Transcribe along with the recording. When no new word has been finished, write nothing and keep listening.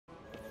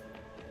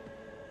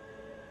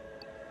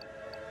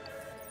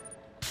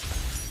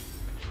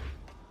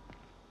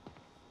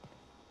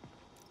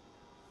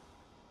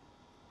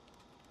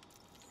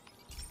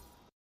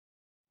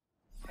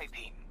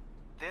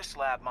this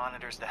lab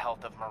monitors the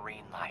health of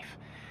marine life,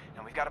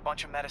 and we've got a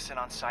bunch of medicine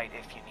on site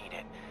if you need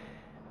it.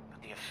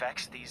 But the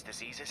effects these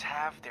diseases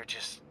have,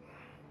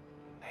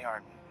 they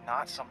are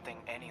not something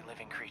any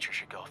living creature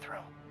should go through.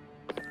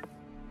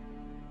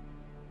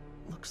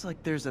 Looks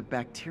like there's a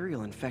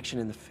bacterial infection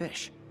in the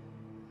fish.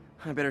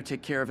 I better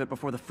take care of it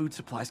before the food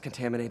supply's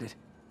contaminated.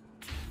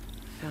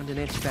 Found an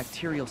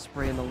antibacterial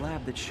spray in the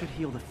lab that should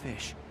heal the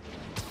fish.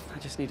 I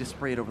just need to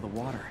spray it over the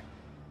water.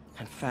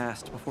 And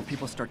fast, before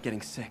people start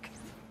getting sick.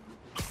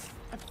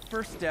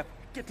 First step,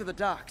 get to the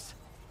docks.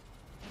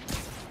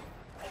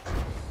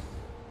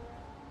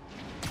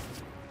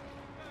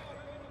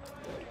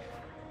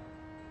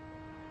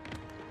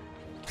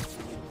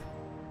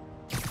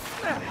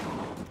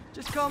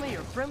 Just call me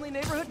your friendly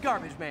neighborhood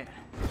garbage man.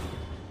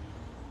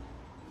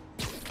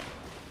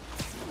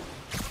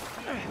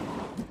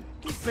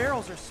 These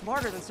barrels are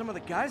smarter than some of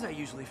the guys I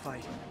usually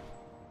fight.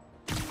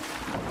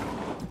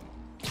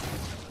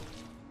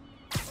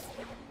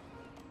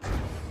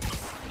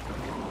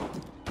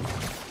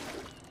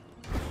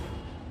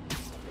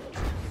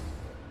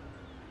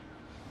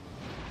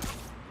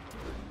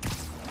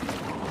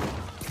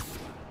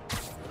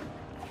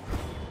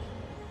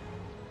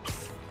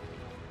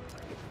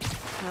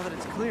 Now that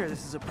it's clear,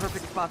 this is a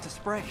perfect spot to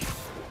spray.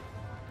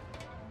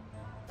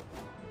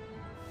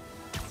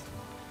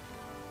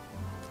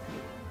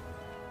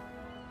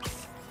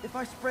 If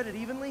I spread it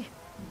evenly,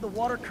 the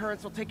water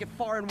currents will take it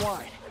far and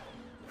wide.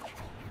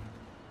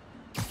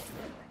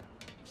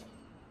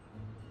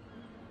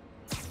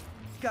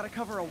 Gotta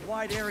cover a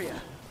wide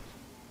area.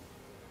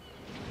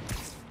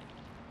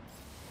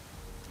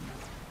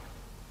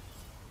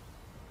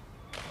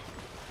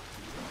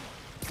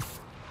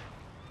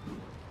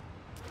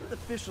 The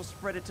fish will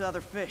spread it to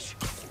other fish,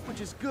 which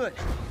is good,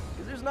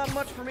 because there's not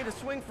much for me to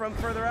swing from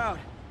further out.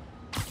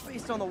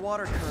 Based on the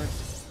water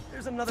currents,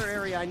 there's another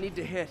area I need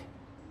to hit.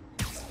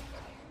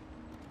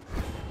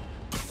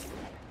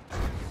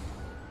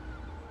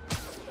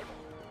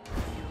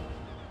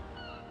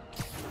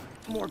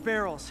 More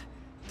barrels.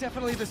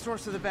 Definitely the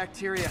source of the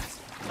bacteria.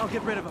 I'll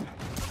get rid of them.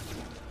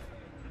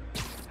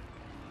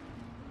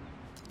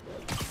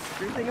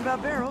 Great thing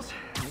about barrels,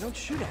 they don't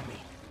shoot at me.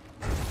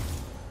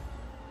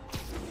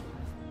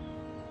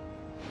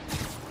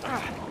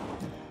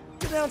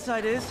 The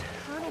downside is,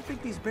 I don't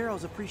think these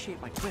barrels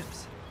appreciate my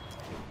quips.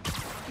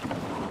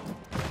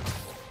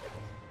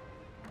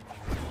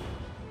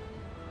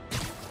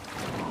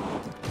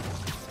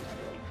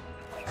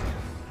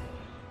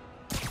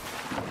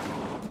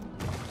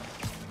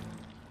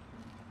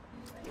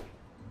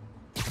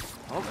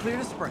 All clear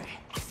to spray.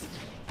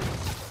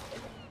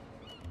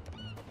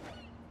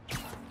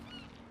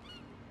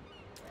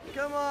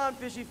 Come on,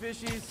 fishy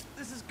fishies.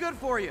 This is good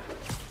for you.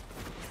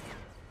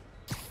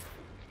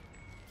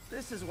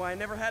 This is why I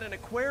never had an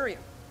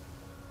aquarium.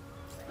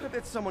 I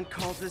bet someone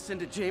calls this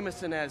into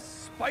Jameson as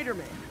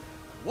Spider-Man,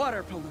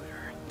 water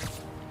polluter.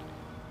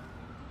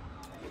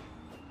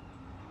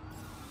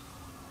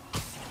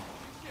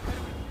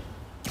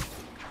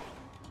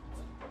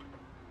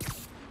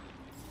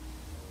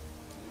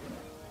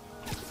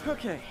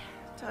 Okay,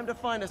 time to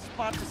find a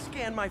spot to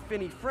scan my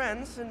finny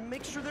friends and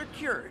make sure they're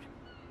cured.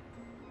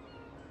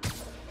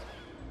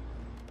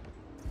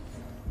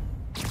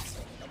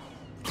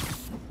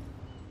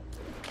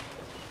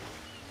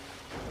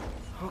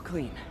 All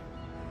clean.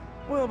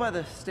 Well, by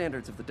the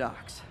standards of the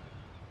docks.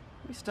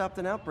 We stopped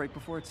an outbreak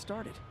before it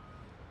started.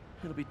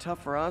 It'll be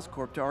tough for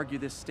Oscorp to argue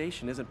this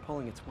station isn't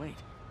pulling its weight.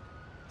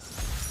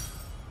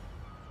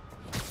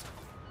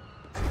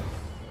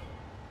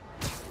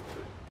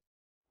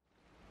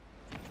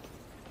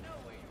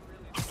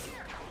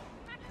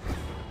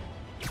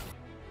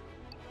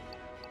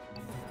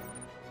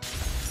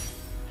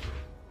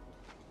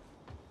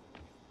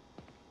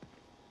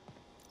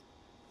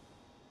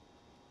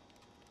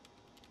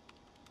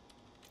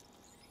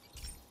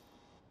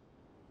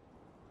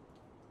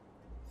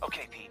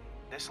 Okay, Pete.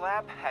 This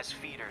lab has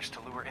feeders to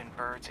lure in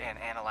birds and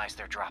analyze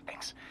their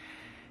droppings.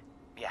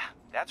 Yeah,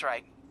 that's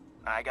right.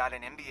 I got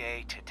an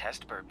MBA to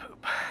test bird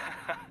poop.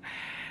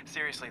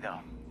 Seriously though,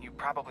 you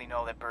probably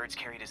know that birds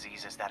carry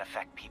diseases that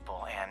affect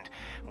people, and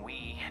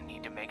we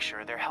need to make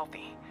sure they're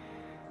healthy.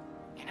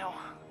 You know,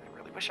 I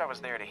really wish I was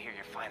there to hear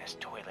your finest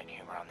toilet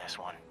humor on this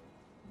one.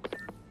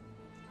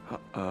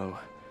 Uh-oh.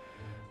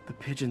 The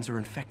pigeons are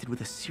infected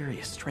with a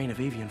serious strain of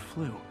avian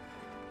flu.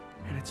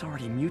 And it's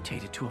already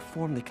mutated to a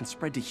form that can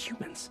spread to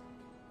humans.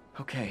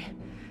 Okay,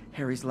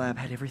 Harry's lab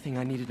had everything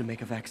I needed to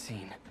make a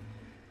vaccine.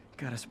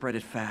 Gotta spread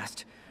it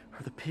fast,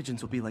 or the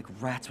pigeons will be like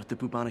rats with the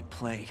bubonic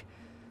plague.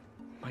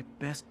 My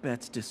best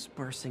bet's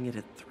dispersing it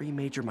at 3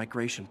 major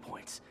migration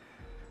points.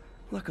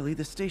 Luckily,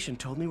 the station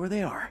told me where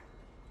they are.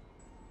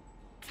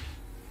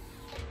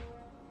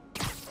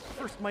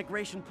 First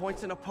migration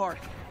point's in a park.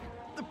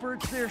 The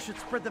birds there should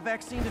spread the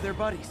vaccine to their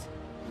buddies.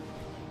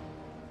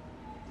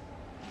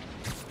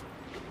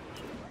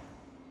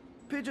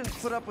 Pigeons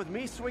put up with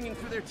me swinging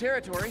through their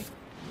territory,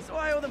 so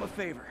I owe them a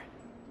favor.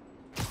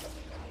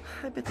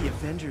 I bet the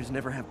Avengers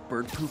never have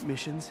bird poop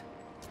missions.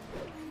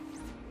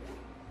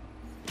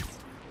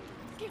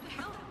 Get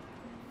out!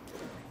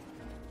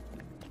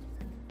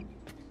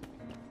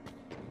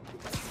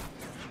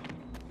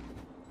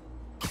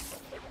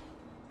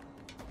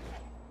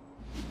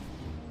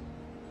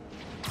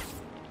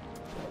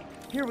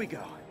 Here we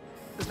go.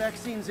 The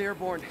vaccine's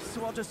airborne,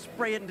 so I'll just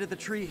spray it into the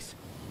trees.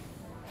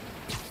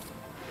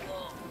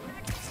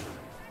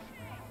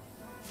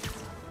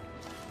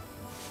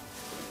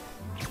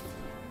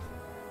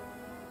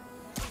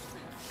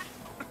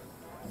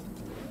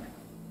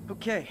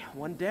 Okay,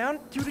 one down,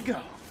 two to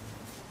go.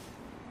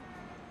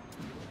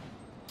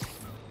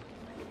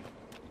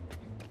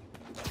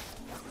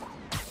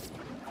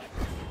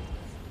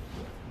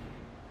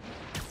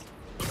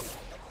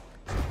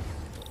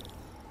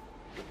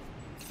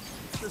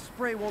 The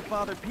spray won't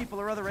bother people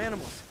or other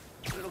animals,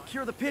 but it'll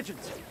cure the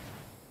pigeons.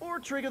 Or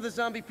trigger the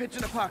zombie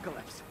pigeon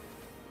apocalypse.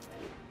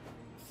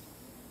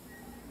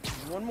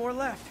 And one more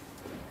left.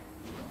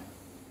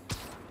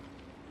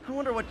 I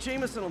wonder what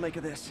Jameson will make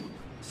of this.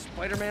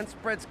 Spider-Man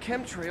spreads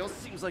chemtrails,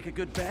 seems like a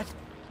good bet.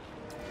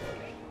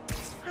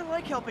 I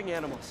like helping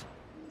animals.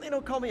 They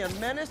don't call me a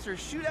menace or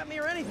shoot at me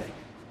or anything.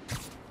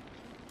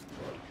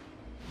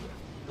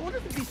 I wonder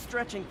if it'd be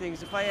stretching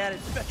things if I added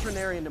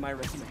veterinarian to my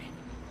resume.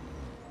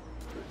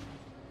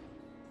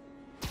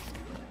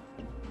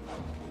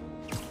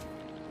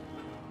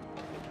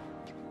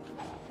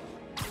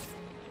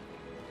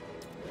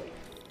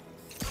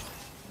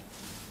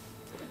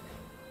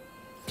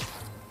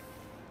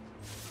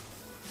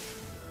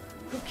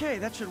 Okay,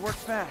 that should work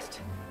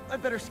fast.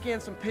 I'd better scan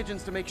some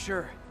pigeons to make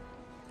sure.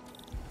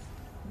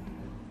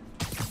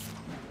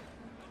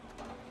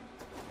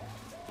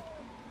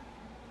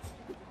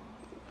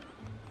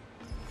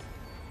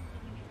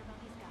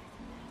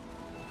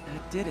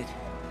 That did it.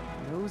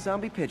 No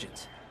zombie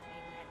pigeons.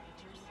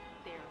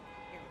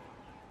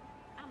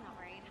 I'm not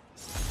worried.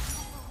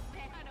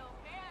 Oh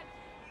man,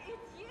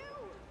 it's you!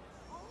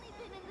 Only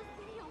been in the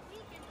city a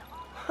week and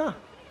Huh.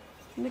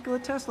 Nikola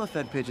Tesla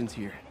fed pigeons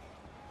here.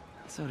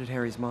 So did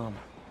Harry's mom.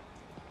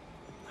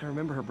 I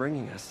remember her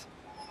bringing us.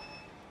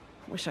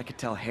 Wish I could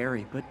tell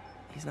Harry, but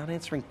he's not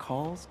answering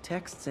calls,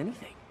 texts,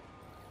 anything.